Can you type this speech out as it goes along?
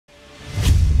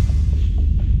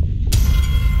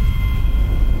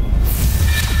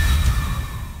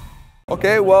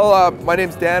Okay, well, my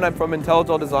name's Dan. I'm from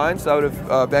Intellijel Designs out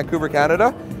of Vancouver,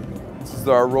 Canada. This is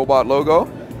our robot logo.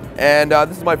 And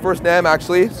this is my first NAMM,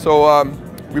 actually. So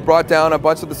we brought down a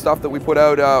bunch of the stuff that we put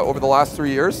out over the last 3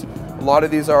 years. A lot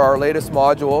of these are our latest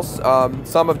modules.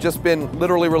 Some have just been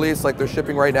literally released, like they're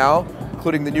shipping right now,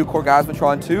 including the new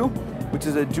Korgasmatron 2, which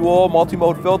is a dual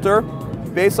multi-mode filter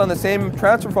based on the same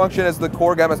transfer function as the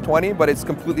Korgasmatron, but it's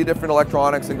completely different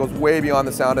electronics and goes way beyond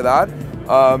the sound of that.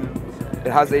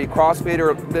 It has a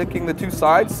crossfader linking the two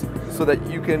sides so that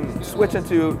you can switch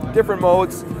into different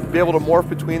modes, be able to morph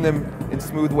between them in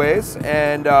smooth ways,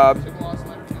 and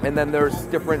then there's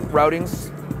different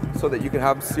routings so that you can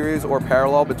have series or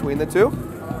parallel between the two.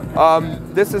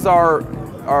 This is our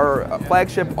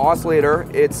flagship oscillator.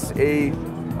 It's a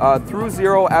through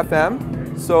 0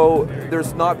 FM, so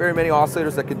there's not very many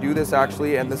oscillators that can do this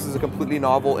actually, and this is a completely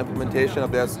novel implementation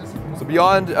of this. So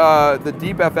beyond the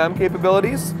deep FM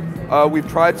capabilities, we've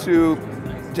tried to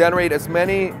generate as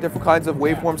many different kinds of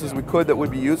waveforms as we could that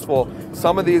would be useful.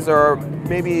 Some of these are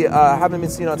maybe haven't been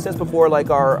seen on synths before, like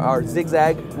our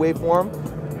zigzag waveform.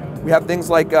 We have things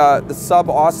like the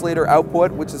sub-oscillator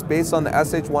output, which is based on the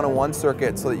SH101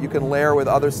 circuit, so that you can layer with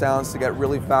other sounds to get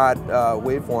really fat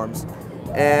waveforms.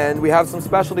 And we have some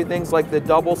specialty things like the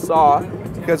double saw,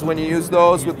 because when you use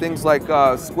those with things like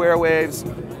square waves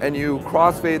and you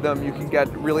crossfade them, you can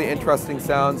get really interesting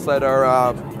sounds that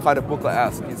are kind of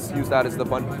booklet-esque. He's used that as the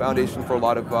foundation for a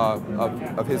lot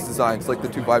of his designs, like the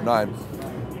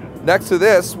 259. Next to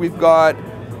this, we've got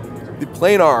the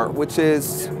planar, which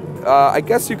is, I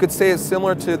guess you could say, is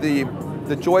similar to the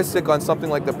joystick on something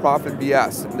like the Prophet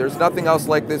VS. There's nothing else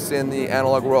like this in the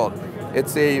analog world.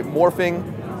 It's a morphing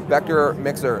vector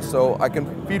mixer, so I can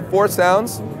feed 4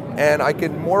 sounds and I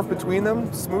can morph between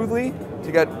them smoothly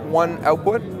to get one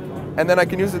output, and then I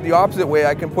can use it the opposite way.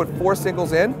 I can put 4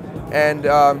 signals in, and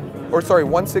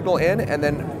one signal in, and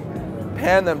then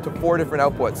pan them to 4 different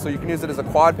outputs. So you can use it as a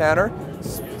quad panner,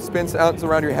 spin sounds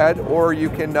around your head, or you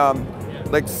can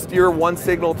like steer one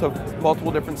signal to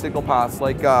multiple different signal paths,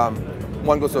 like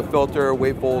one goes to a filter,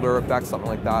 wave folder, effects, something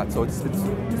like that. So it's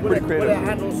pretty creative. Will it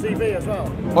handle CV as well?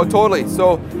 Oh, totally.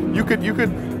 So you could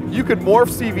morph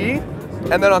CV,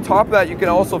 and then on top of that, you can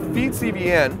also feed CV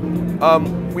in.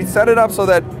 We set it up so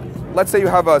that, let's say you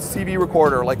have a CV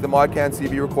recorder, like the Modcan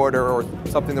CV recorder or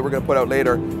something that we're going to put out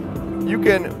later. You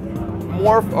can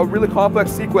morph a really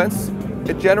complex sequence.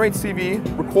 It generates CV,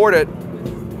 record it,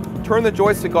 turn the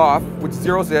joystick off, which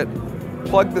zeroes it,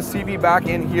 plug the CV back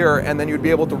in here, and then you'd be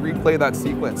able to replay that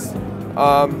sequence.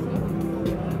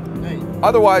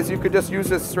 Otherwise, you could just use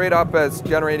this straight up as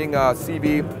generating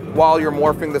CV while you're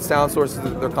morphing the sound sources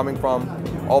that they're coming from,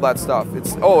 all that stuff.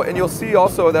 And you'll see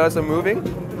also that as I'm moving,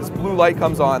 this blue light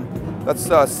comes on. That's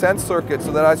a sense circuit,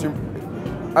 so that it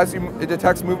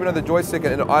detects movement of the joystick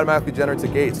and it automatically generates a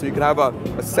gate. So you can have a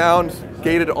sound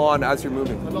gated on as you're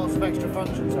moving. And lots of extra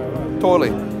functions, right?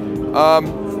 Totally.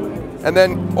 And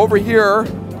then over here,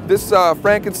 this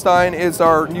Frankenstein is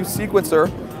our new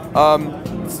sequencer.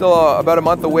 It's still about a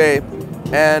month away.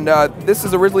 And this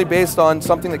is originally based on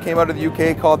something that came out of the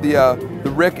UK called the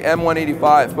RIC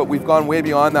M185, but we've gone way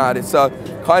beyond that. It's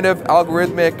kind of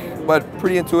algorithmic, but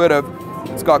pretty intuitive.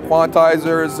 It's got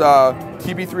quantizers,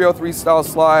 TB303 style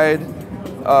slide,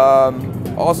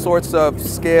 all sorts of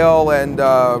scale and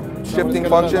shifting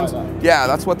functions. Yeah,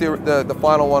 that's what the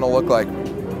final one will look like.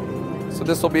 So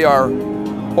this will be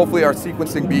hopefully our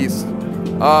sequencing beast.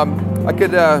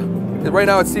 Right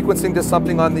now it's sequencing just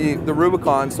something on the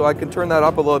Rubicon, so I can turn that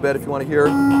up a little bit if you want to hear.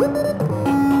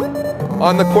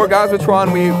 On the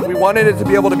Korgasmatron, we wanted it to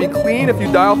be able to be clean if you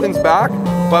dial things back,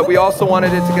 but we also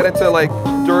wanted it to get into like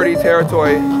dirty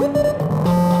territory.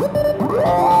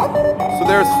 So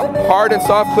there's hard and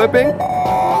soft clipping.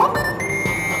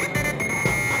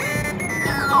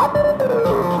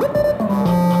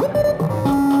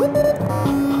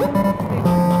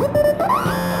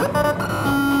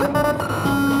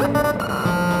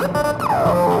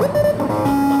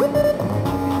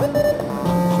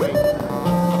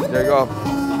 There you go.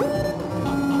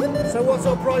 So what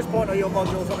sort of price point are your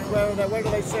modules? I mean, where do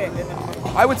they sit?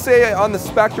 I would say on the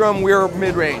spectrum, we're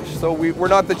mid-range. So we're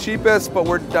not the cheapest, but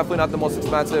we're definitely not the most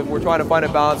expensive. We're trying to find a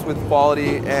balance with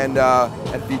quality and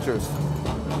features.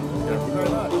 Thank you very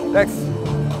much. Thanks.